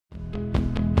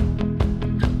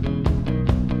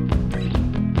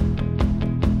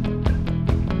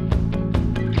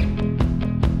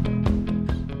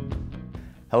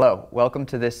Hello, welcome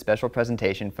to this special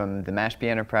presentation from the Mashpee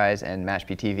Enterprise and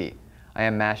Mashpee TV. I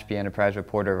am Mashpee Enterprise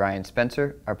reporter Ryan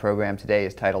Spencer. Our program today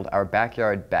is titled Our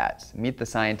Backyard Bats, Meet the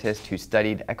Scientist Who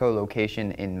Studied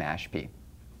Echolocation in Mashpee.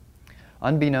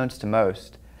 Unbeknownst to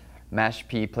most,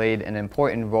 Mashpee played an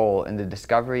important role in the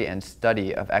discovery and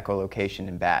study of echolocation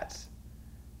in bats.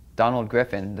 Donald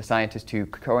Griffin, the scientist who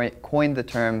coined the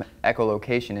term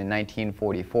echolocation in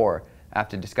 1944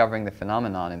 after discovering the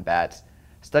phenomenon in bats,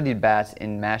 studied bats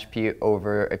in Mashpee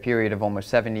over a period of almost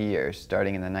 70 years,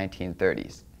 starting in the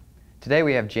 1930s. Today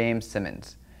we have James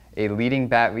Simmons, a leading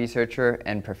bat researcher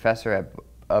and professor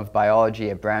of biology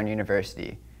at Brown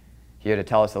University, here to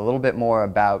tell us a little bit more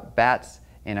about bats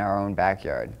in our own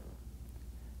backyard.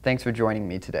 Thanks for joining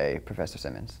me today, Professor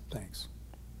Simmons. Thanks.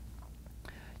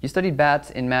 You studied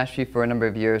bats in Mashpee for a number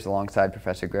of years alongside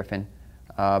Professor Griffin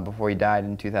before he died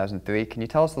in 2003. Can you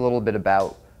tell us a little bit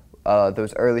about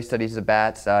those early studies of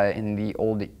bats in the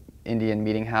old Indian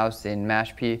meeting house in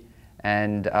Mashpee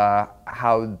and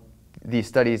how these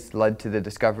studies led to the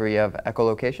discovery of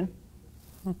echolocation?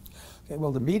 Okay,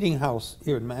 well, the meeting house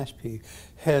here in Mashpee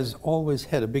has always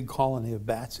had a big colony of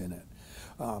bats in it.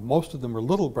 Most of them are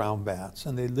little brown bats,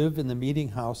 and they live in the meeting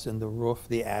house, in the roof,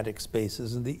 the attic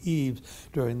spaces, and the eaves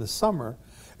during the summer.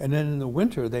 And then in the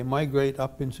winter, they migrate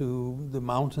up into the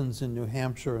mountains in New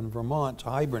Hampshire and Vermont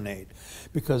to hibernate,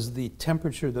 because the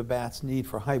temperature the bats need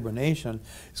for hibernation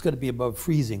is going to be above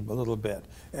freezing a little bit.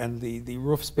 And the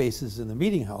roof spaces in the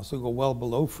meeting house will go well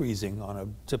below freezing on a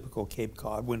typical Cape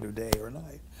Cod winter day or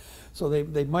night. So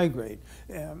they migrate.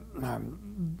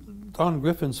 Don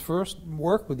Griffin's first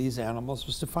work with these animals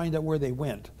was to find out where they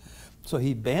went. So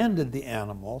he banded the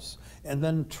animals and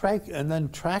then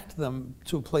tracked them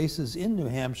to places in New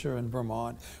Hampshire and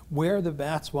Vermont where the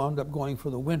bats wound up going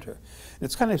for the winter. And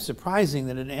it's kind of surprising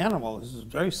that an animal, this is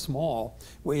very small,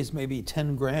 weighs maybe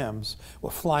 10 grams,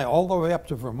 will fly all the way up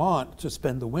to Vermont to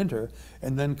spend the winter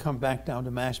and then come back down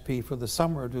to Mashpee for the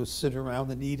summer to sit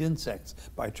around and eat insects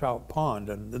by Trout Pond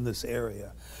and in this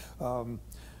area.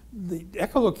 The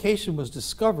echolocation was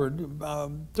discovered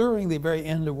during the very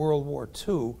end of World War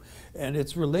II, and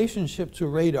its relationship to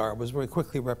radar was very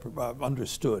quickly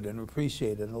understood and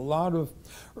appreciated. And a lot of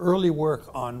early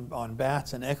work on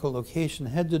bats and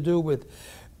echolocation had to do with,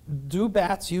 do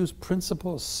bats use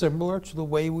principles similar to the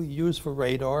way we use for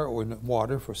radar or in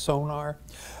water for sonar?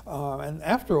 And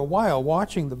after a while,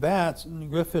 watching the bats,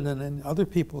 Griffin and other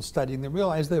people studying them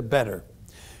realized they're better.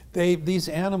 These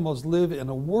animals live in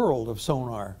a world of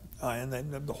sonar, and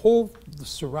the whole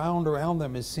surround around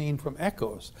them is seen from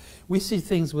echoes. We see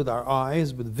things with our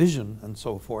eyes, with vision and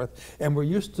so forth, and we're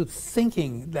used to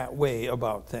thinking that way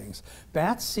about things.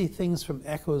 Bats see things from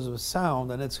echoes of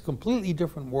sound, and it's a completely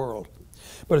different world.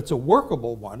 But it's a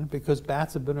workable one because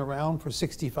bats have been around for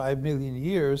 65 million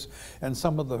years, and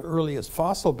some of the earliest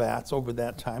fossil bats over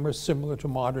that time are similar to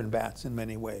modern bats in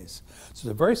many ways. So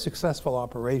it's a very successful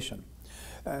operation.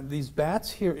 And these bats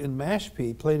here in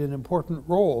Mashpee played an important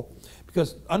role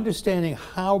because understanding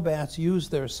how bats use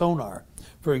their sonar,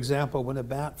 for example, when a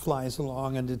bat flies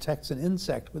along and detects an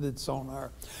insect with its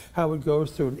sonar, how it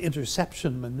goes through an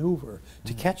interception maneuver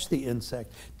to catch the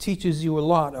insect, teaches you a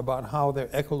lot about how their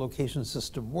echolocation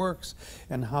system works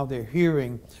and how their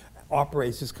hearing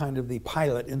operates as kind of the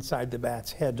pilot inside the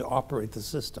bat's head to operate the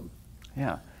system.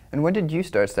 Yeah. And when did you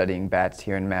start studying bats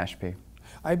here in Mashpee?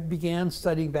 I began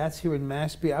studying bats here in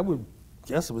Mashpee, I would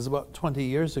guess it was about 20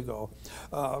 years ago.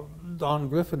 Don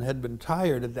Griffin had been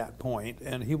tired at that point,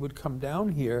 and he would come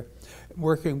down here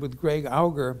working with Greg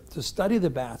Auger to study the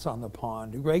bats on the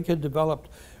pond. Greg had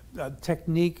developed a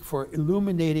technique for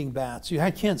illuminating bats. You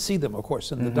can't see them, of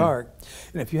course, in the dark.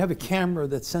 And if you have a camera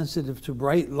that's sensitive to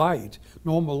bright light,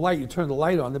 normal light, you turn the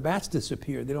light on, the bats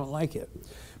disappear. They don't like it.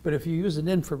 But if you use an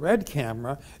infrared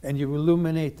camera and you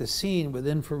illuminate the scene with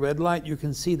infrared light, you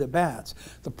can see the bats.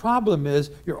 The problem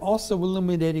is you're also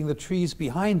illuminating the trees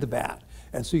behind the bat,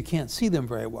 and so you can't see them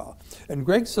very well. And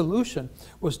Greg's solution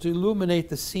was to illuminate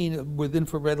the scene with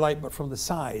infrared light, but from the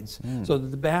sides, so that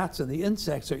the bats and the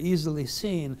insects are easily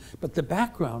seen, but the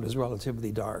background is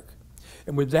relatively dark.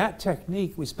 And with that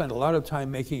technique, we spent a lot of time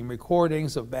making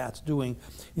recordings of bats doing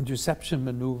interception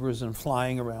maneuvers and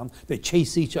flying around. They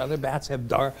chase each other. Bats have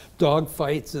dog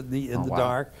fights in the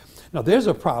dark. Now there's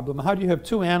a problem. How do you have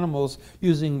two animals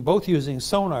both using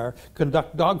sonar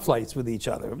conduct dog fights with each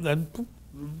other? Then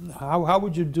how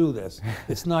would you do this?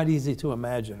 It's not easy to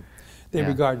imagine. They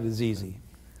regard it as easy.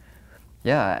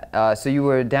 Yeah, so you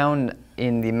were down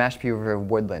in the Mashpee River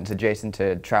woodlands adjacent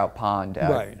to Trout Pond.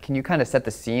 Right. Can you kind of set the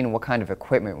scene? What kind of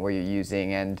equipment were you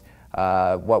using, and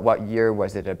what year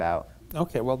was it about?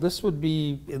 Okay, well, this would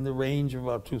be in the range of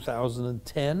about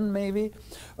 2010, maybe.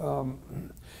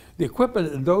 The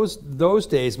equipment in those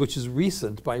days, which is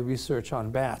recent by research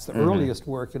on bats, the earliest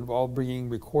work involved bringing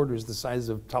recorders the size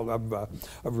of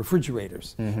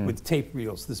refrigerators with tape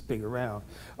reels this big around.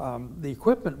 The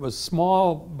equipment was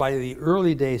small by the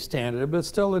early day standard, but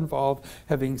still involved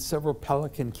having several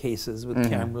Pelican cases with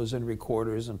cameras and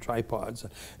recorders and tripods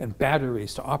and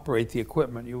batteries to operate the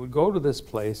equipment. You would go to this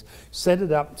place, set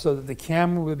it up so that the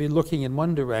camera would be looking in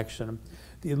one direction,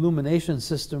 the illumination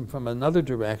system from another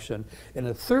direction, and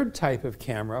a third type of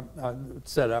camera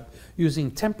set up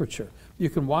using temperature. You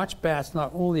can watch bats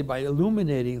not only by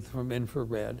illuminating from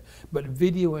infrared, but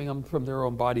videoing them from their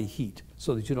own body heat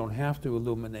so that you don't have to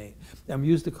illuminate. And we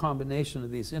used a combination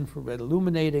of these infrared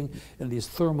illuminating and these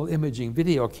thermal imaging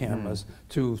video cameras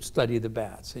to study the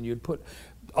bats. And you'd put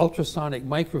ultrasonic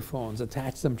microphones,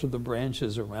 attach them to the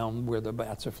branches around where the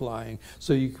bats are flying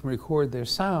so you can record their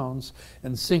sounds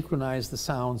and synchronize the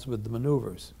sounds with the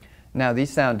maneuvers. Now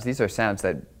these are sounds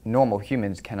that normal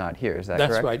humans cannot hear, is that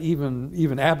correct? That's right,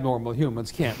 even abnormal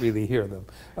humans can't really hear them.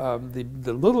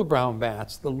 The little brown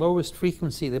bats, the lowest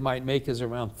frequency they might make is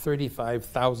around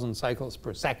 35,000 cycles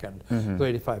per second,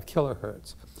 35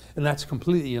 kilohertz. And that's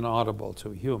completely inaudible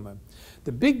to a human.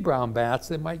 The big brown bats,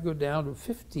 they might go down to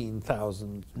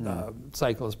 15,000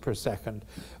 cycles per second.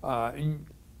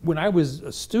 When I was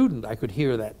a student, I could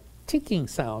hear that ticking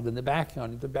sound in the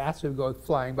background. The bats would go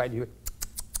flying by, you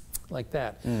like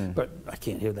that. But I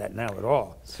can't hear that now at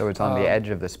all. So it's on the edge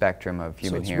of the spectrum of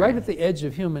human hearing. So it's right at the edge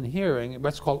of human hearing.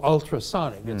 That's called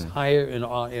ultrasonic. It's higher in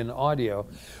audio.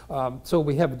 So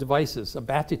we have devices, a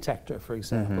bat detector, for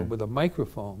example, with a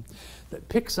microphone that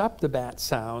picks up the bat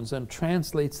sounds and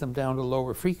translates them down to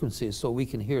lower frequencies so we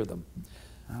can hear them.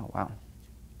 Oh,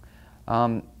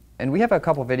 wow. And we have a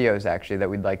couple videos actually that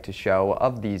we'd like to show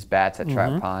of these bats at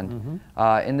Trout Pond.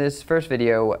 In this first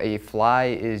video, a fly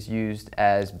is used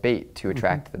as bait to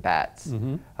attract the bats.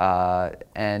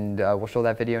 And we'll show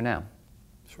that video now.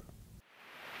 Sure.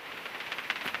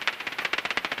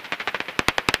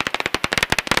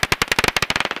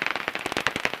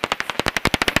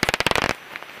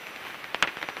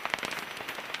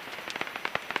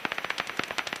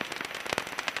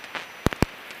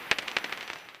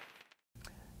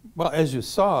 Well, as you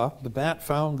saw, the bat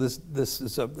found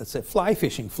it's a fly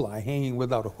fishing fly hanging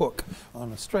without a hook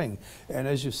on a string. And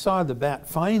as you saw, the bat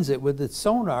finds it with its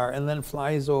sonar and then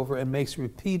flies over and makes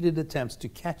repeated attempts to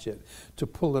catch it, to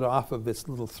pull it off of its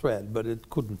little thread, but it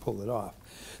couldn't pull it off.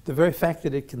 The very fact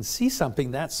that it can see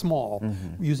something that small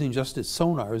using just its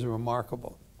sonar is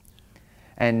remarkable.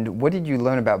 And what did you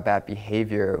learn about bat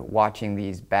behavior watching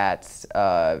these bats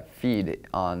feed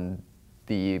on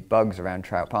the bugs around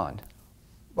Trout Pond?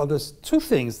 Well, there's two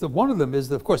things. One of them is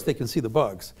that, of course, they can see the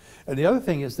bugs. And the other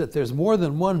thing is that there's more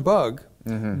than one bug,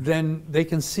 then they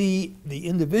can see the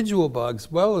individual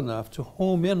bugs well enough to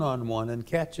home in on one and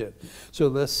catch it. So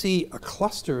they'll see a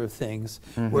cluster of things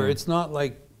where it's not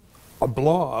like a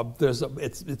blob.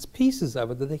 It's pieces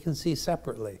of it that they can see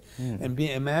separately. And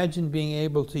imagine being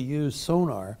able to use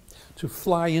sonar to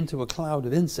fly into a cloud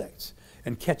of insects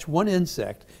and catch one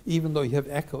insect, even though you have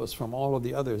echoes from all of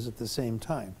the others at the same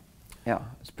time. Yeah,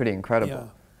 it's pretty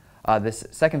incredible. This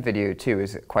second video, too,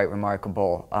 is quite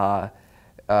remarkable.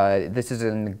 This is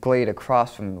in the glade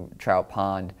across from Trout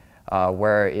Pond,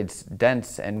 where it's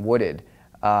dense and wooded,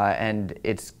 and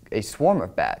it's a swarm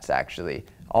of bats, actually,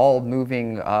 all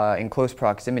moving in close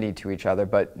proximity to each other,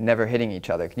 but never hitting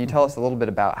each other. Can you tell us a little bit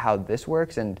about how this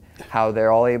works and how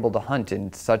they're all able to hunt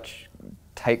in such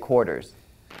tight quarters?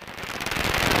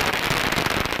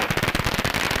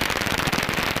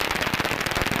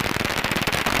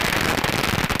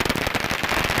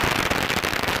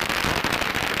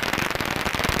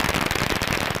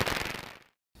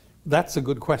 That's a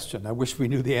good question. I wish we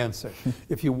knew the answer.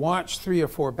 If you watch 3 or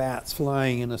 4 bats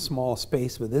flying in a small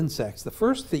space with insects, the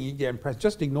first thing you get impressed,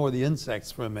 just ignore the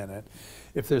insects for a minute.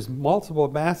 If there's multiple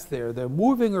bats there, they're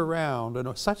moving around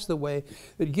in such a way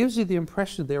that it gives you the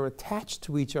impression they're attached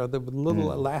to each other with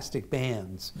little elastic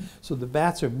bands. So the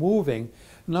bats are moving,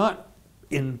 not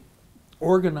in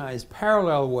organized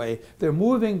parallel way. They're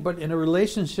moving, but in a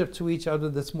relationship to each other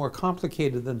that's more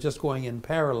complicated than just going in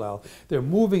parallel. They're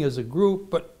moving as a group,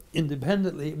 but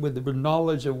independently with the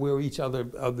knowledge of where each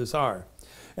others are.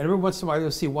 And every once in a while you'll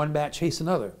see one bat chase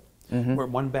another, where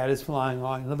one bat is flying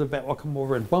along, another bat will come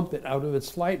over and bump it out of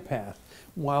its flight path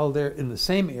while they're in the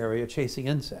same area chasing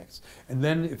insects. And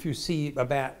then if you see a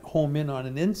bat home in on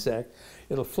an insect,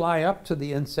 it'll fly up to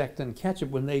the insect and catch it.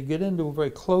 When they get into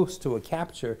very close to a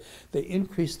capture, they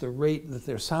increase the rate that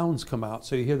their sounds come out.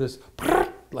 So you hear this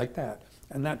like that,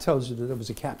 and that tells you that it was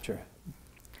a capture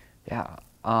Yeah.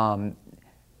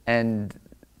 And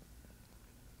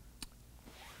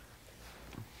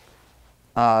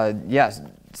yes,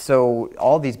 so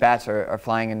all these bats are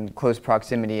flying in close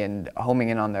proximity and homing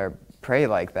in on their prey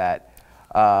like that.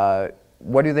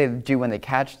 What do they do when they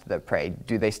catch the prey?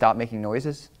 Do they stop making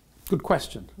noises? Good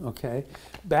question. Okay,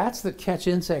 bats that catch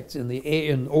insects in the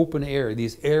in open air,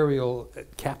 these aerial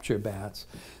capture bats,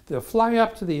 they'll fly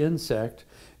up to the insect,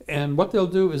 and what they'll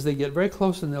do is they get very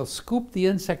close and they'll scoop the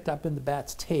insect up in the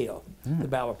bat's tail. The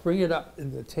bat will bring it up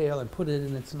in the tail and put it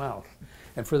in its mouth.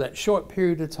 And for that short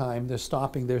period of time, they're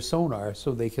stopping their sonar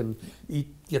so they can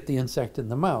get the insect in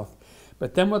the mouth.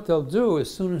 But then what they'll do,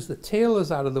 as soon as the tail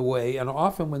is out of the way, and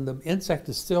often when the insect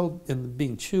is still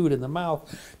being chewed in the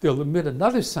mouth, they'll emit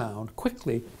another sound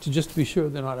quickly to just be sure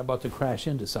they're not about to crash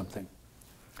into something.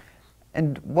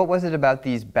 And what was it about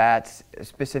these bats,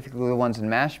 specifically the ones in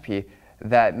Mashpee,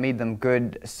 that made them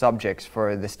good subjects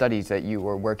for the studies that you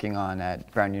were working on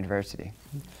at Brown University?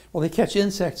 Well, they catch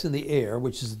insects in the air,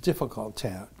 which is a difficult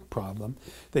problem.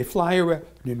 They fly around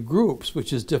in groups,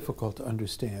 which is difficult to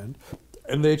understand.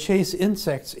 And they chase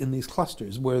insects in these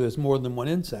clusters where there's more than one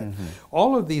insect.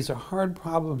 All of these are hard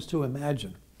problems to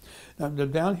imagine. Now,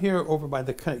 down here over by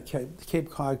the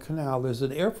Cape Cod Canal, there's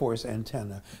an Air Force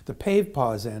antenna, the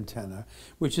PAVPAWS antenna,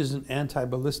 which is an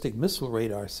anti-ballistic missile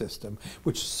radar system,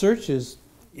 which searches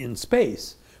in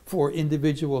space for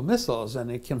individual missiles,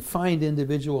 and it can find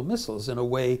individual missiles in a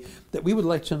way that we would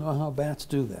like to know how bats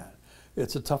do that.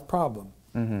 It's a tough problem.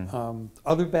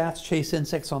 Other bats chase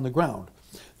insects on the ground.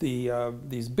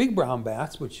 These big brown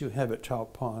bats, which you have at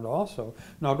Trout Pond also,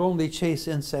 not only chase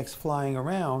insects flying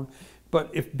around, but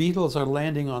if beetles are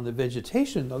landing on the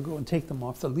vegetation, they'll go and take them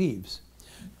off the leaves.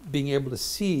 Being able to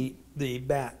see the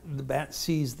bat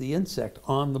sees the insect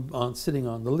sitting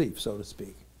on the leaf, so to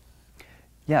speak.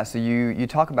 Yeah, so you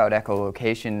talk about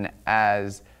echolocation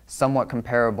as somewhat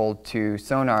comparable to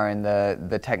sonar and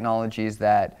the technologies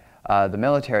that the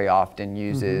military often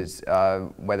uses,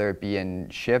 whether it be in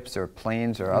ships or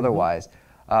planes or otherwise.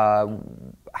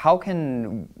 How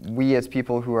can we as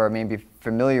people who are maybe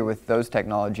familiar with those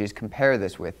technologies compare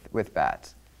this with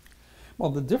bats? Well,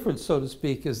 the difference, so to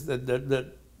speak, is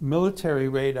that military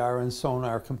radar and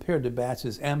sonar compared to bats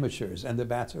is amateurs, and the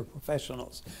bats are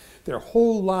professionals. Their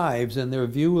whole lives and their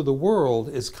view of the world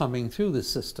is coming through the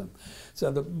system.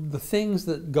 So the things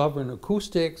that govern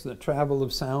acoustics, the travel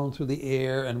of sound through the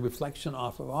air, and reflection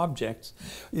off of objects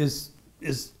is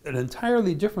an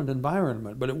entirely different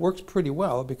environment, but it works pretty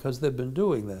well because they've been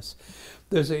doing this.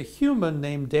 There's a human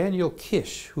named Daniel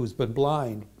Kish who's been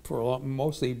blind for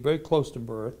mostly very close to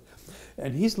birth,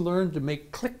 and he's learned to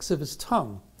make clicks of his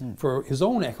tongue for his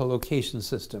own echolocation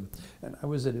system. And I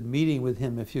was at a meeting with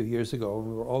him a few years ago, and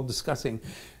we were all discussing,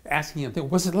 asking him,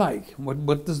 what's it like?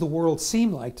 What does the world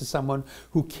seem like to someone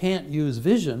who can't use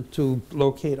vision to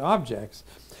locate objects?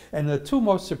 And the two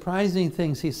most surprising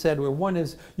things he said were, one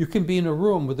is you can be in a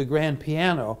room with a grand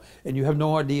piano and you have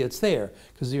no idea it's there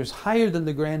because you're higher than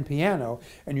the grand piano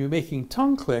and you're making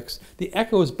tongue clicks. The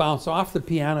echoes bounce off the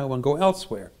piano and go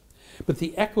elsewhere. But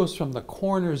the echoes from the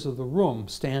corners of the room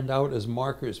stand out as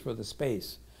markers for the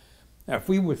space. Now, if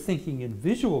we were thinking in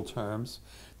visual terms,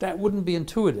 that wouldn't be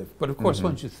intuitive. But of course,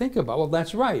 once you think about, well,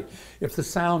 that's right. If the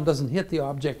sound doesn't hit the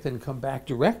object and come back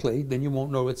directly, then you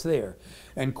won't know it's there.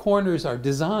 And corners are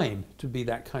designed to be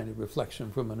that kind of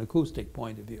reflection from an acoustic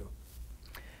point of view.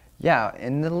 Yeah,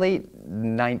 in the late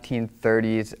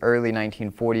 1930s, early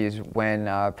 1940s, when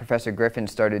Professor Griffin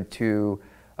started to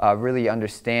really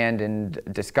understand and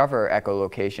discover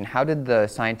echolocation, how did the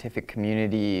scientific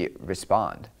community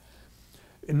respond?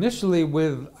 Initially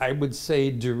with, I would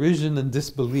say, derision and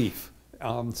disbelief.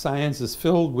 Science is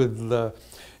filled with the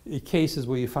cases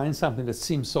where you find something that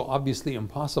seems so obviously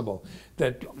impossible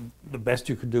that the best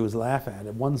you could do is laugh at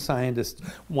it. One scientist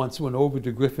once went over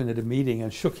to Griffin at a meeting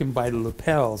and shook him by the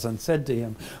lapels and said to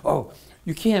him, "Oh,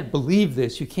 you can't believe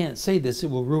this, you can't say this,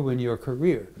 it will ruin your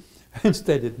career."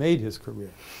 Instead, it made his career.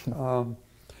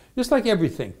 Just like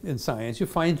everything in science, you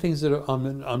find things that are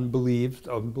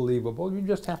unbelievable. You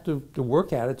just have to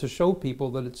work at it to show people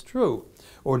that it's true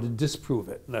or to disprove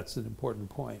it. And that's an important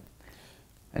point.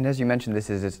 And as you mentioned, this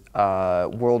is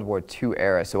World War II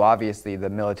era, so obviously the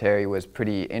military was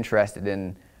pretty interested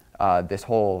in this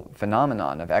whole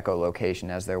phenomenon of echolocation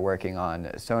as they're working on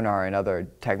sonar and other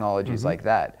technologies like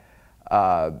that.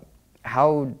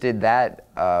 How did that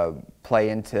play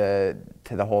into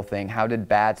the whole thing? How did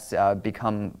bats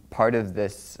become part of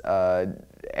this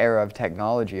era of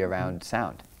technology around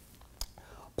sound?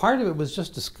 Part of it was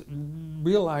just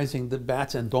realizing that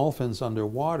bats and dolphins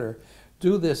underwater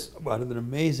do this out of an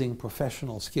amazing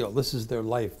professional skill. This is their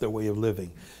life, their way of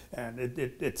living. And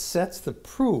it sets the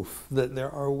proof that there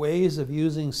are ways of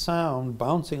using sound,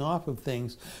 bouncing off of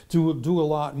things, to do a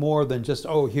lot more than just,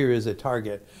 oh, here is a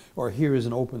target, or here is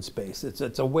an open space.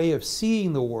 It's a way of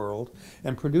seeing the world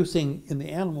and producing in the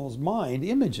animal's mind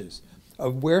images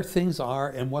of where things are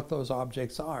and what those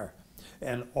objects are.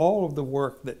 And all of the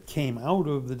work that came out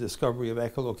of the discovery of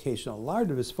echolocation, a lot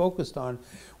of it is focused on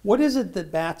what is it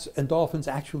that bats and dolphins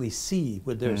actually see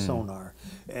with their sonar?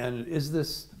 And is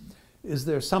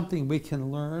there something we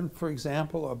can learn, for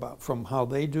example, from how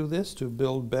they do this to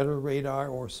build better radar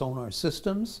or sonar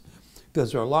systems?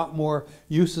 Because there are a lot more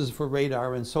uses for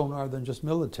radar and sonar than just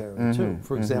military, too.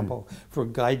 For example, for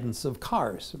guidance of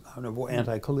cars,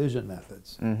 anti-collision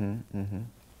methods.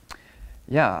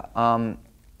 Yeah,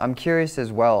 I'm curious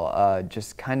as well,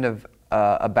 just kind of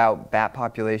about bat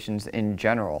populations in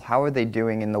general. How are they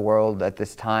doing in the world at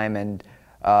this time? And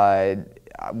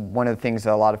one of the things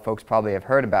that a lot of folks probably have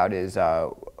heard about is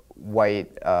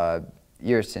white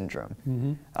ear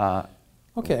syndrome.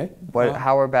 Okay.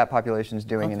 How are bat populations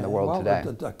doing in the world today?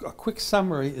 A quick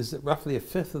summary is that roughly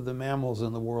 1/5 of the mammals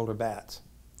in the world are bats.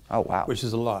 Oh, wow. Which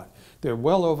is a lot. There are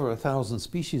well over 1,000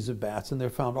 species of bats, and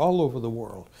they're found all over the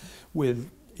world.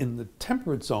 In the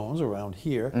temperate zones around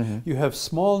here, you have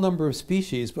small number of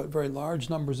species, but very large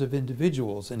numbers of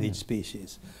individuals in each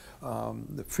species.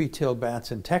 The free-tailed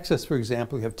bats in Texas, for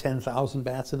example, you have 10,000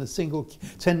 bats in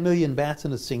 10 million bats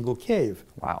in a single cave.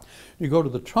 Wow. You go to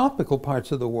the tropical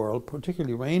parts of the world,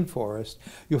 particularly rainforest,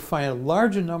 you'll find a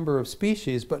larger number of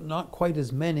species, but not quite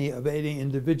as many of any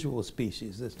individual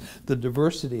species. The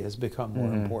diversity has become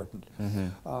more important.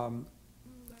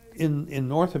 In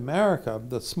North America,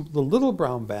 the little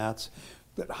brown bats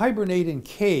that hibernate in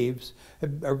caves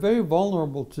are very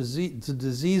vulnerable to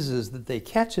diseases that they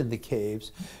catch in the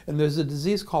caves. And there's a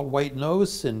disease called white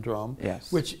nose syndrome,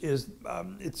 which is,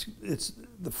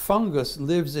 the fungus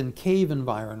lives in cave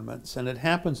environments, and it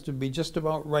happens to be just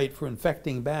about right for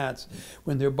infecting bats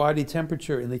when their body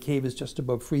temperature in the cave is just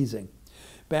above freezing.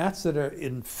 Bats that are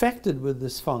infected with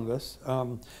this fungus,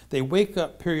 they wake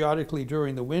up periodically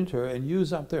during the winter and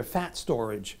use up their fat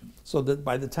storage, so that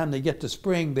by the time they get to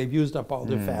spring, they've used up all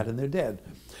their fat and they're dead.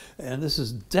 And this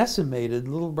has decimated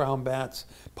little brown bats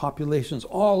populations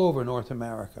all over North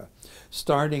America,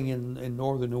 starting in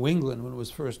northern New England when it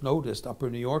was first noticed, upper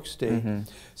New York State,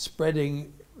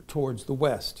 spreading towards the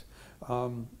west.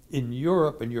 In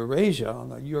Europe and Eurasia, on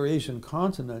the Eurasian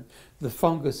continent, the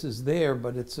fungus is there,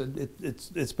 but it's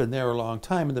been there a long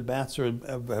time, and the bats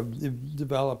have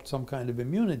developed some kind of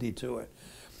immunity to it.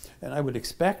 And I would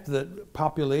expect that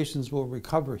populations will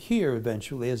recover here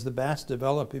eventually as the bats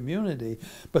develop immunity,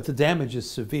 but the damage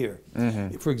is severe.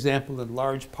 For example, in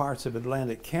large parts of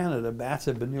Atlantic Canada, bats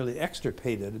have been nearly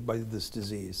extirpated by this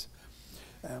disease.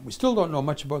 We still don't know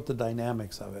much about the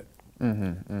dynamics of it.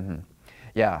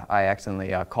 Yeah, I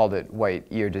accidentally called it white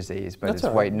ear disease, but it's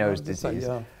white nose disease.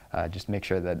 Just make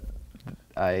sure that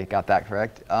I got that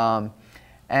correct.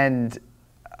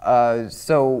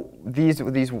 So these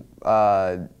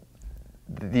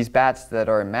bats that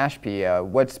are in Mashpee,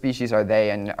 what species are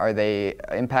they, and are they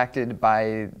impacted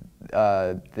by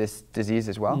this disease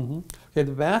as well? Okay,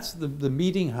 the bats, the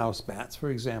meeting house bats, for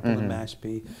example, in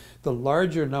Mashpee, the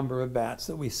larger number of bats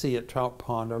that we see at Trout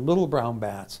Pond are little brown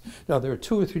bats. Now, there are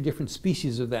 2 or 3 different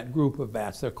species of that group of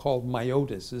bats. They're called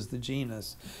Myotis is the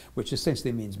genus, which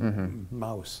essentially means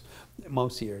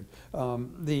mouse-eared.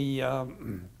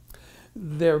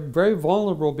 They're very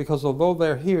vulnerable because although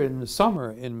they're here in the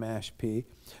summer in Mashpee,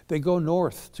 they go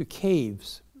north to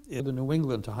caves in New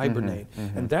England to hibernate,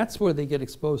 and that's where they get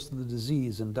exposed to the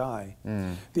disease and die.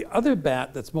 The other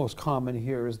bat that's most common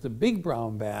here is the big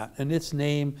brown bat, and its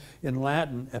name in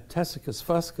Latin, Aptesicus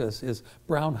fuscus, is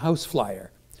brown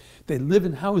houseflyer. They live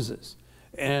in houses,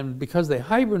 and because they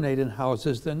hibernate in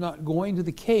houses, they're not going to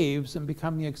the caves and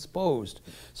becoming exposed.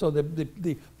 So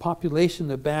the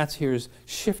population of bats here is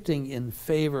shifting in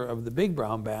favor of the big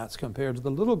brown bats compared to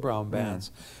the little brown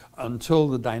bats, until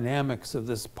the dynamics of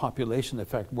this population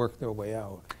effect work their way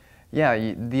out.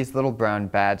 Yeah, these little brown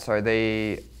bats, are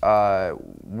they,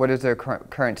 what is their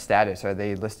current status? Are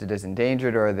they listed as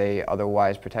endangered, or are they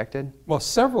otherwise protected? Well,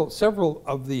 several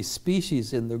of the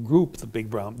species in the group,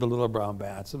 the little brown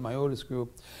bats, the Myotis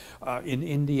group, in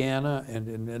Indiana and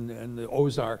in the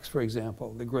Ozarks, for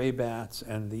example, the gray bats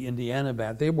and the Indiana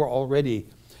bat, they were already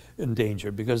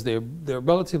endangered because they're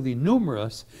relatively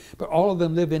numerous, but all of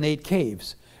them live in 8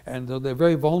 caves. And they're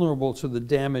very vulnerable to the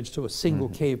damage to a single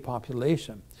cave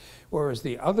population. Whereas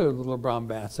the other little brown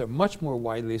bats are much more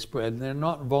widely spread, and they're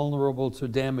not vulnerable to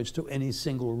damage to any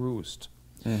single roost.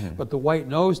 But the white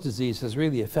nose disease has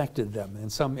really affected them. In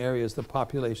some areas, the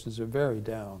populations are very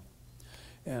down.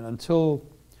 And until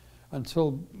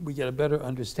we get a better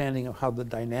understanding of how the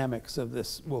dynamics of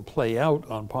this will play out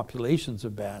on populations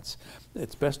of bats,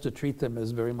 it's best to treat them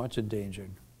as very much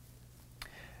endangered.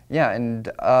 Yeah, and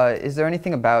is there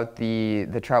anything about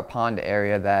the trout pond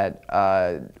area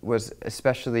that was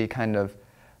especially kind of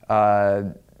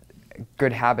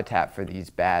good habitat for these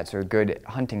bats or good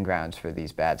hunting grounds for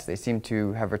these bats? They seem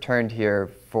to have returned here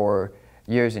for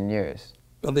years and years.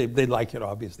 Well, they like it,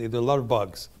 obviously. There are a lot of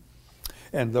bugs.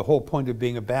 And the whole point of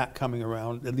being a bat coming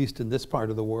around, at least in this part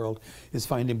of the world, is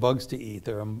finding bugs to eat.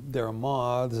 There are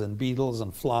moths and beetles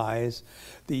and flies.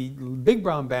 The big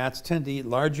brown bats tend to eat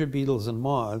larger beetles and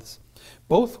moths.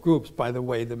 Both groups, by the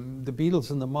way, the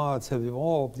beetles and the moths have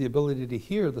evolved the ability to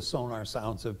hear the sonar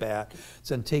sounds of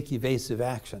bats and take evasive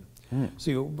action.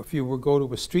 So if you were to go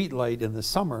to a street light in the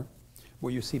summer,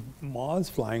 where you see moths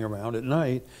flying around at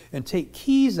night, and take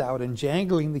keys out and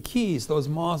jangling the keys, those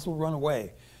moths will run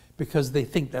away, because they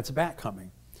think that's a bat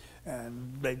coming.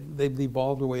 And they've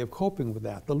evolved a way of coping with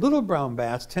that. The little brown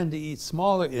bats tend to eat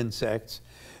smaller insects,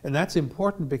 and that's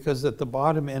important because at the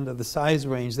bottom end of the size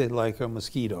range they like are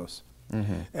mosquitoes.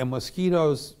 And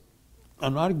mosquitoes are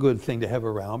not a good thing to have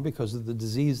around because of the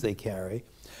disease they carry.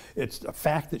 It's a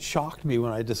fact that shocked me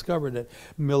when I discovered it.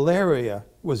 Malaria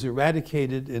was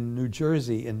eradicated in New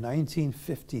Jersey in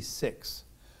 1956.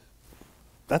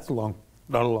 That's not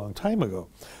a long time ago.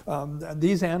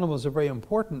 These animals are very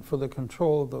important for the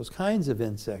control of those kinds of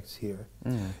insects here.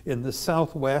 In the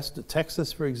Southwest,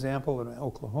 Texas, for example, and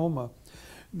Oklahoma,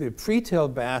 the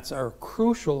free-tailed bats are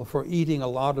crucial for eating a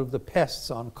lot of the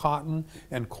pests on cotton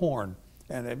and corn.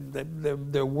 And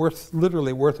they're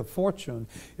literally worth a fortune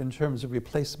in terms of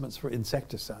replacements for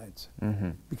insecticides,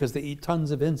 because they eat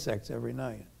tons of insects every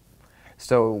night.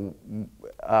 So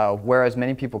whereas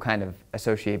many people kind of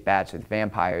associate bats with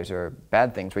vampires or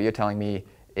bad things, what you're telling me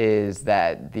is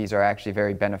that these are actually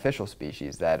very beneficial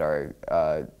species that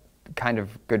are kind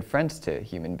of good friends to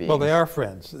human beings. Well, they are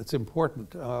friends. It's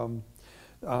important.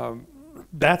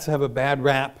 Bats have a bad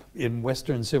rap in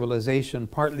Western civilization,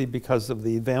 partly because of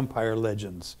the vampire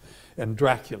legends and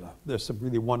Dracula. There's some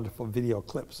really wonderful video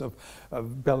clips of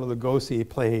Bela Lugosi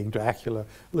playing Dracula,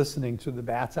 listening to the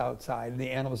bats outside, and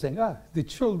the animals saying, the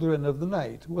children of the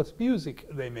night, what music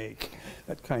they make,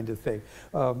 that kind of thing.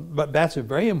 But bats are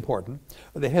very important.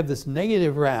 They have this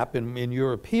negative rap in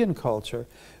European culture,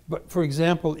 but for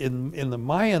example, in the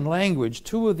Mayan language,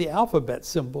 2 of the alphabet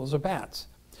symbols are bats.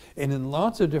 And in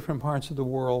lots of different parts of the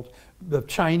world, the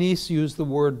Chinese use the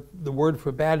word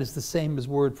for bat is the same as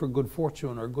word for good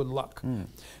fortune or good luck.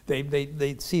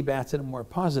 They see bats in a more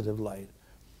positive light,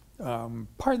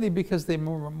 partly because they're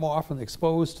more often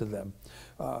exposed to them.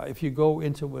 If you go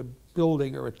into a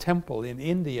building or a temple in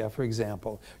India, for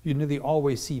example, you nearly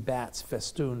always see bats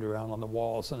festooned around on the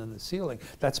walls and in the ceiling.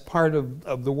 That's part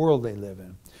of the world they live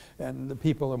in, and the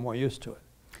people are more used to it.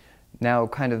 Now,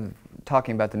 kind of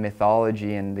talking about the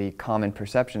mythology and the common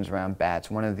perceptions around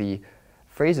bats, one of the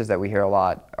phrases that we hear a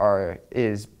lot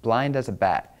is blind as a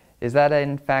bat. Is that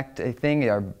in fact a thing?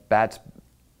 Are bats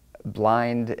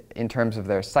blind in terms of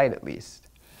their sight at least?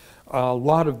 A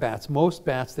lot of bats, most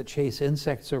bats that chase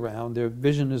insects around, their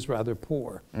vision is rather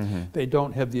poor. They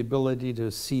don't have the ability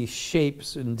to see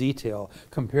shapes in detail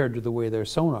compared to the way their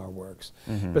sonar works.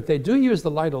 But they do use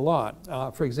the light a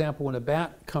lot. For example, when a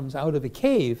bat comes out of a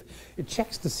cave, it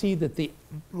checks to see that the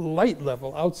light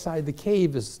level outside the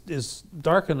cave is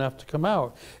dark enough to come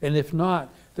out. And if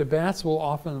not, the bats will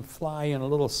often fly in a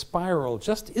little spiral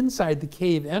just inside the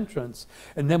cave entrance,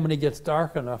 and then when it gets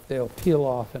dark enough, they'll peel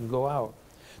off and go out.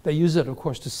 They use it, of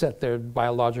course, to set their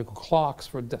biological clocks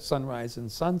for sunrise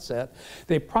and sunset.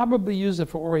 They probably use it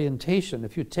for orientation.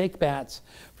 If you take bats,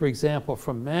 for example,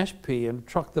 from Mashpee and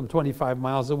truck them 25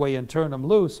 miles away and turn them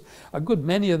loose, a good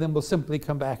many of them will simply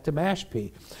come back to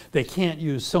Mashpee. They can't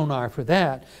use sonar for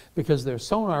that because their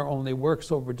sonar only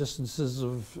works over distances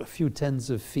of a few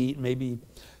tens of feet, maybe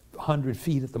 100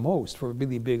 feet at the most for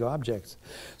really big objects.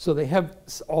 So they have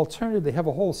they have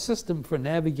a whole system for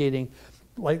navigating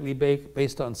likely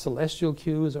based on celestial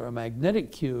cues or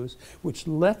magnetic cues, which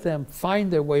let them find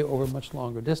their way over much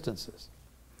longer distances.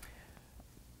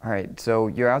 All right, so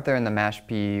you're out there in the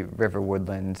Mashpee River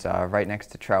woodlands, right next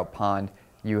to Trout Pond.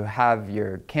 You have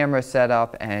your camera set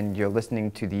up and you're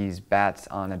listening to these bats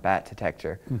on a bat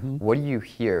detector. What do you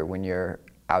hear when you're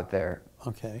out there?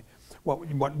 Okay.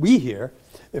 What we hear,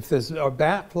 if there's a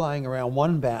bat flying around,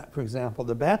 one bat, for example,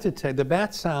 the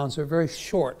bat sounds are very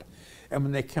short. And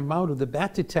when they come out of the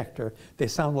bat detector, they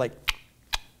sound like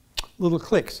little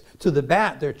clicks. To the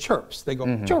bat, they're chirps. They go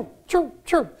chirp, chirp,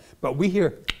 chirp. But we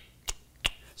hear,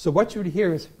 so what you would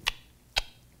hear is,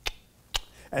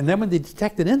 and then when they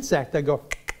detect an insect, they go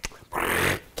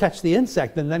catch the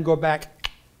insect and then go back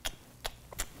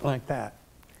like that.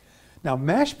 Now,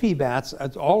 Mashpee bats,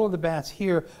 all of the bats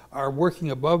here are working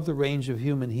above the range of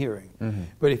human hearing.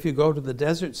 But if you go to the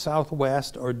desert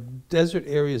Southwest or desert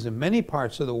areas in many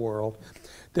parts of the world,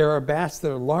 there are bats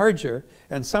that are larger,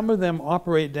 and some of them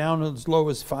operate down as low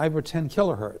as 5 or 10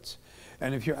 kilohertz.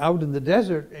 And if you're out in the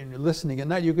desert and you're listening at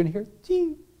night, you're going to hear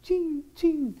ting, ting,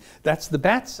 ting. That's the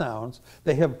bat sounds.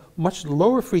 They have much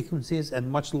lower frequencies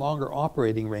and much longer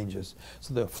operating ranges.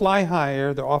 So they'll fly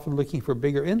higher. They're often looking for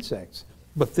bigger insects.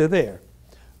 But they're there.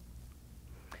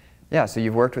 Yeah, so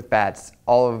you've worked with bats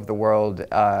all over the world,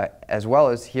 as well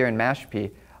as here in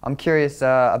Mashpee. I'm curious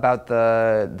about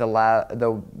the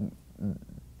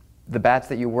bats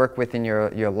that you work with in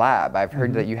your lab. I've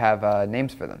heard that you have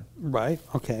names for them. Right.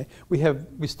 Okay.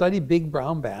 We study big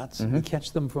brown bats. We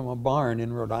catch them from a barn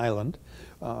in Rhode Island.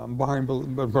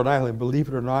 Rhode Island, believe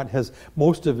it or not, has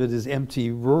most of it is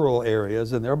empty rural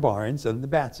areas, and there are barns and the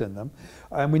bats in them.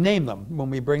 And we name them.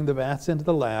 When we bring the bats into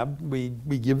the lab, we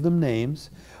give them names.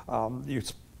 You're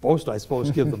supposed to, I suppose,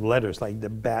 give them letters like the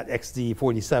bat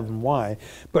XD47Y,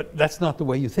 but that's not the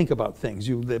way you think about things.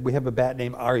 We have a bat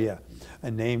named Arya,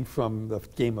 a name from the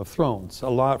Game of Thrones.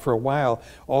 For a while,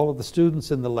 all of the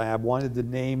students in the lab wanted to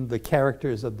name the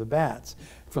characters of the bats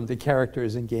from the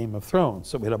characters in Game of Thrones.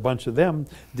 So we had a bunch of them,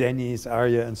 Denys,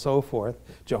 Arya, and so forth,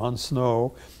 Jon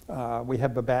Snow. We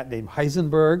have a bat named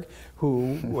Heisenberg,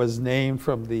 who was named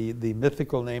from the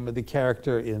mythical name of the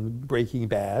character in Breaking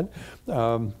Bad.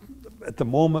 At the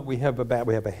moment, we have a bat,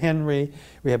 we have a Henry,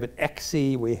 we have an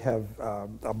Exy, we have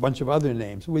a bunch of other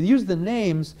names. We use the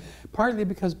names partly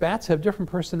because bats have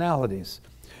different personalities.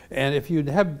 And if you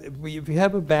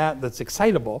have a bat that's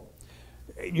excitable,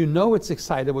 you know it's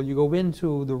excitable. You go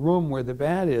into the room where the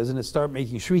bat is and it starts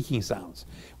making shrieking sounds.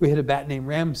 We had a bat named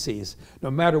Ramses. No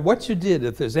matter what you did,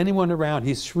 if there's anyone around,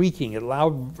 he's shrieking it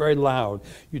loud, very loud.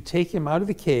 You take him out of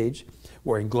the cage,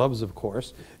 wearing gloves, of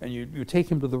course, and you take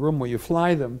him to the room where you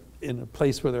fly them in a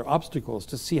place where there are obstacles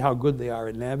to see how good they are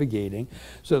at navigating.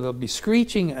 So they'll be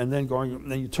screeching and then going,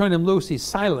 and then you turn him loose, he's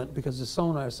silent because the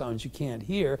sonar sounds you can't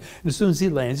hear. And as soon as he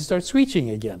lands, he starts screeching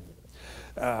again.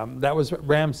 That was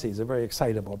Ramses, a very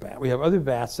excitable bat. We have other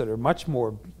bats that are much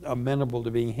more amenable to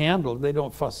being handled. They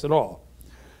don't fuss at all.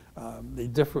 They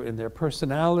differ in their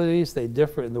personalities. They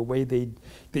differ in the way they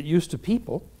get used to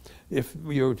people. If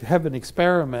you have an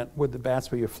experiment with the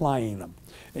bats where you're flying them,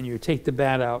 and you take the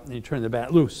bat out and you turn the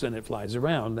bat loose and it flies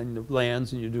around, then it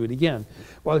lands and you do it again.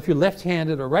 Well, if you're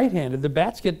left-handed or right-handed, the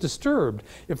bats get disturbed.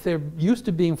 If they're used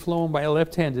to being flown by a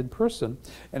left-handed person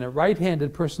and a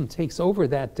right-handed person takes over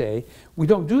that day, we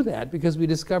don't do that because we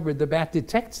discovered the bat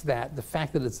detects that, the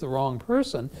fact that it's the wrong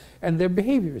person, and their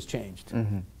behavior has changed.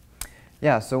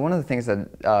 Yeah, so one of the things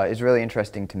that is really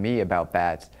interesting to me about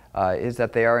bats is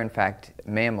that they are in fact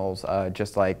mammals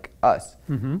just like us.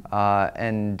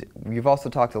 And you've also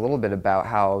talked a little bit about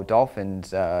how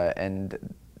dolphins and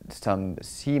some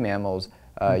sea mammals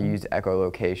use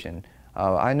echolocation.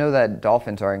 I know that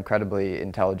dolphins are incredibly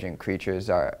intelligent creatures.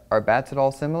 Are bats at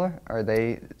all similar? Are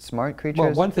they smart creatures?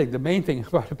 Well, one thing, the main thing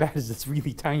about a bat is it's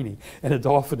really tiny and a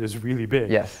dolphin is really big.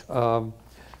 Yes.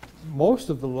 Most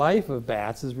of the life of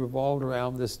bats is revolved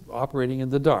around this operating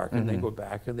in the dark, and they go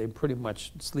back and they pretty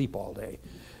much sleep all day,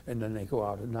 and then they go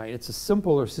out at night. It's a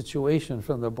simpler situation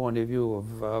from the point of view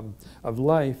of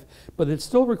life, but it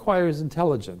still requires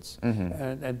intelligence.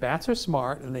 And bats are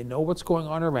smart, and they know what's going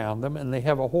on around them, and they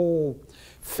have a whole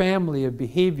family of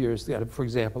behaviors that, for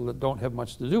example, that don't have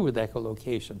much to do with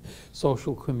echolocation.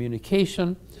 Social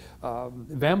communication.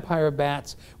 Vampire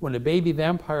bats, when a baby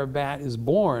vampire bat is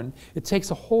born, it takes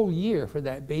a whole year for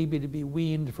that baby to be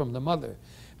weaned from the mother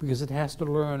because it has to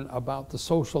learn about the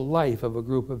social life of a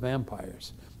group of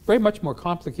vampires. Very much more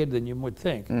complicated than you would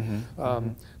think.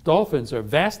 Dolphins are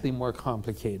vastly more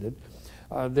complicated.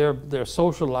 Their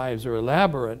social lives are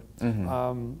elaborate,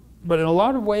 but in a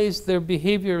lot of ways their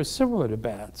behavior is similar to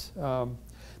bats.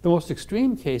 The most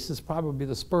extreme case is probably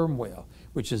the sperm whale,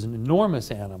 which is an enormous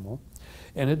animal.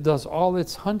 And it does all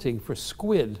its hunting for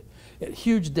squid at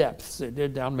huge depths. They're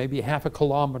down maybe half a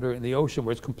kilometer in the ocean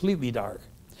where it's completely dark.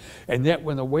 And yet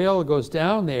when the whale goes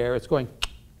down there, it's going,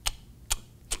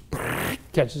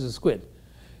 catches a squid.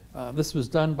 This was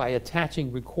done by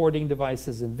attaching recording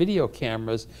devices and video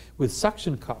cameras with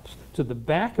suction cups to the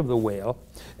back of the whale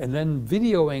and then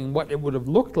videoing what it would have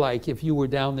looked like if you were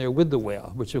down there with the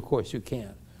whale, which of course you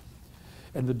can.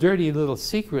 And the dirty little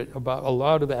secret about a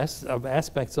lot of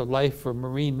aspects of life for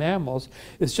marine mammals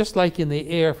is just like in the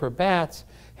air for bats,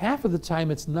 half of the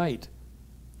time it's night.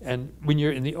 And when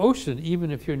you're in the ocean,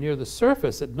 even if you're near the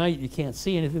surface at night, you can't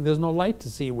see anything. There's no light to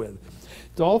see with.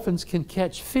 Dolphins can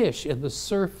catch fish in the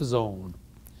surf zone,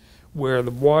 where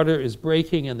the water is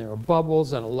breaking and there are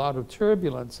bubbles and a lot of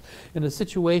turbulence, in a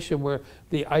situation where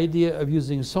the idea of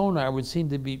using sonar would seem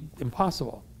to be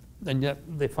impossible. And yet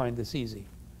they find this easy.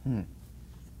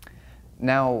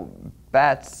 Now,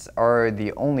 bats are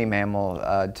the only mammal,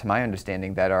 to my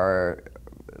understanding, that are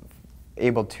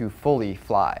able to fully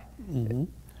fly.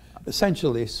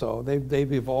 Essentially so.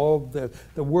 They've evolved. The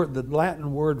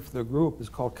Latin word for the group is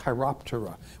called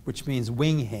chiroptera, which means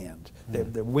wing hand.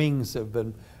 The wings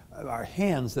are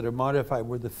hands that are modified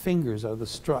where the fingers are the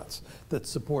struts that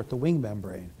support the wing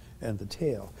membrane and the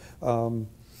tail.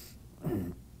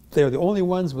 They're the only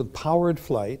ones with powered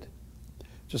flight,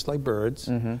 just like birds.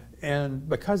 And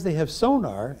because they have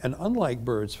sonar, and unlike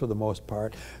birds for the most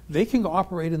part, they can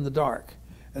operate in the dark.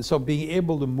 And so being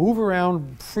able to move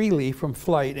around freely from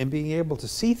flight and being able to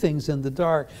see things in the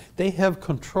dark, they have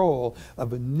control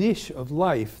of a niche of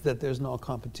life that there's no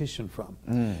competition from.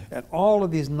 And all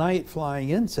of these night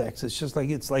flying insects,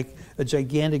 it's like a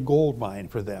gigantic gold mine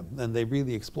for them, and they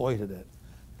really exploited it.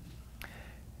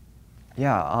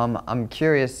 Yeah, I'm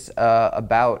curious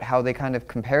about how they kind of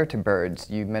compare to birds.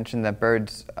 You mentioned that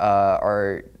birds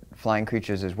are flying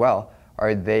creatures as well.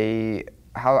 Are they,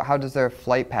 how does their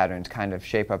flight patterns kind of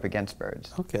shape up against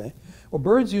birds? Okay. Well,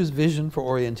 birds use vision for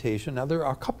orientation. Now, there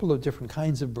are a couple of different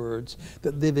kinds of birds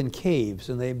that live in caves,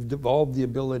 and they've evolved the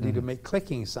ability to make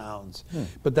clicking sounds.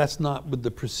 But that's not with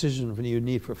the precision you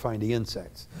need for finding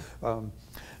insects.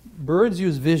 Birds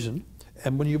use vision.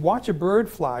 And when you watch a bird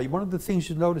fly, one of the things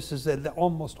you notice is that they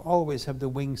almost always have the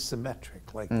wings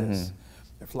symmetric, like this.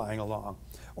 They're flying along,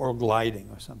 or gliding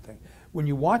or something. When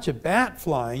you watch a bat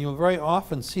flying, you'll very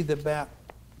often see the bat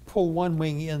pull one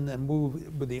wing in and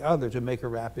move with the other to make a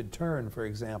rapid turn, for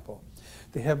example.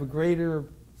 They have a greater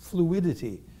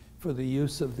fluidity for the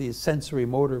use of these sensory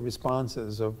motor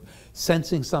responses of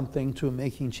sensing something to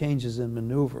making changes in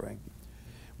maneuvering.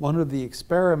 One of the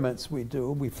experiments we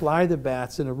do, we fly the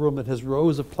bats in a room that has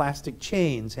rows of plastic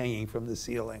chains hanging from the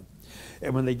ceiling.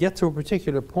 And when they get to a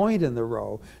particular point in the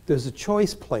row, there's a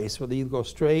choice place where they either go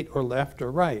straight or left or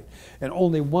right. And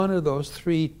only one of those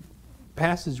three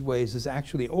passageways is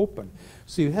actually open.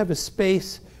 So you have a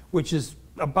space which is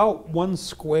about 1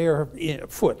 square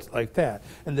foot, like that.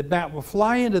 And the bat will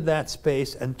fly into that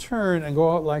space and turn and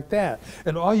go out like that.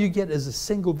 And all you get is a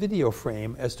single video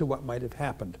frame as to what might have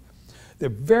happened. They're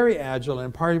very agile,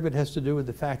 and part of it has to do with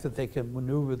the fact that they can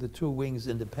maneuver the two wings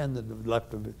independent of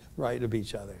left and right of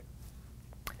each other.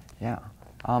 Yeah.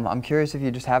 I'm curious if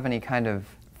you just have any kind of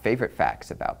favorite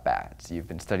facts about bats. You've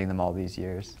been studying them all these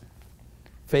years.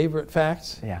 Favorite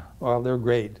facts? Yeah. Well, they're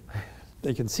great.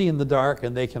 They can see in the dark,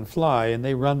 and they can fly, and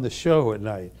they run the show at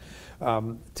night.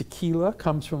 Tequila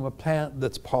comes from a plant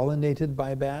that's pollinated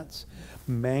by bats.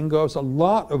 Mangoes, a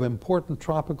lot of important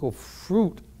tropical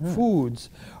foods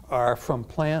are from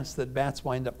plants that bats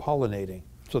wind up pollinating.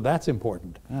 So that's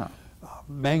important. Yeah.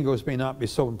 Mangoes may not be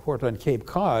so important on Cape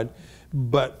Cod,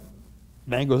 but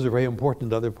mangoes are very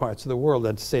important in other parts of the world,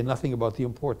 and to say nothing about the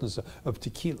importance of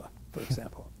tequila, for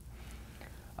example.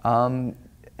 And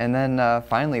then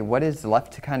finally, what is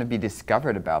left to kind of be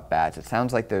discovered about bats? It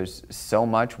sounds like there's so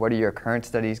much. What are your current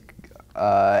studies,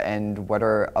 and what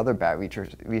are other bat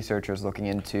researchers looking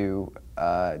into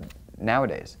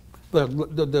nowadays?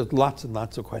 There's lots and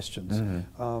lots of questions.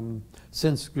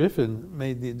 Since Griffin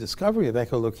made the discovery of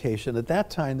echolocation, at that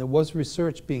time there was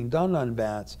research being done on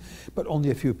bats, but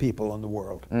only a few people in the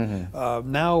world.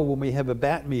 Now when we have a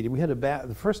bat meeting,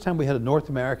 the first time we had a North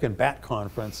American bat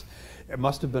conference, it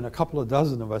must have been a couple of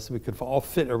dozen of us. We could all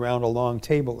fit around a long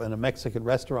table in a Mexican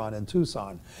restaurant in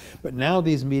Tucson. But now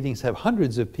these meetings have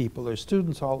hundreds of people. There's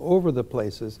students all over the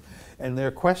places, and there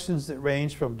are questions that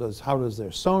range from how does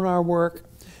their sonar work?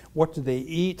 What do they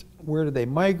eat? Where do they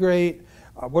migrate?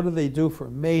 What do they do for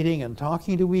mating and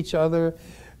talking to each other?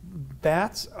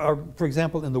 Bats are, for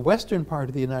example, in the western part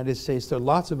of the United States, there are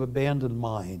lots of abandoned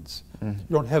mines. You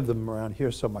don't have them around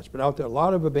here so much, but out there, a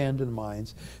lot of abandoned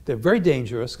mines. They're very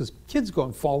dangerous because kids go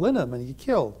and fall in them and get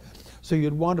killed. So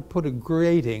you'd want to put a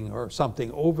grating or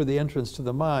something over the entrance to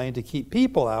the mine to keep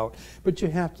people out, but you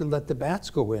have to let the bats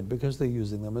go in because they're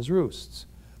using them as roosts.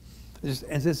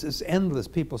 And this is endless,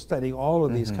 people studying all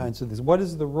of these kinds of things. What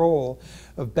is the role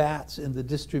of bats in the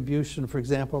distribution, for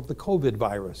example, of the COVID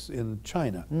virus in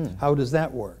China? How does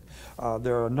that work?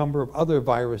 There are a number of other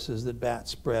viruses that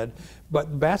bats spread,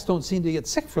 but bats don't seem to get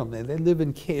sick from them. They live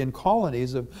in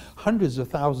colonies of hundreds of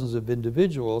thousands of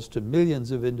individuals to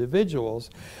millions of individuals,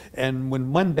 and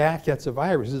when one bat gets a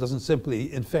virus, it doesn't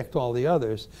simply infect all the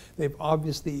others. They've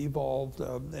obviously evolved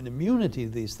an immunity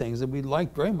to these things, and we'd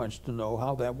like very much to know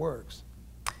how that works.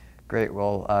 Great.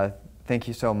 Well, thank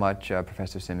you so much,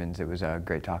 Professor Simmons. It was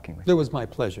great talking with you. It was my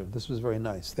pleasure. This was very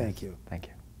nice. Thank you. Thank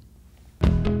you.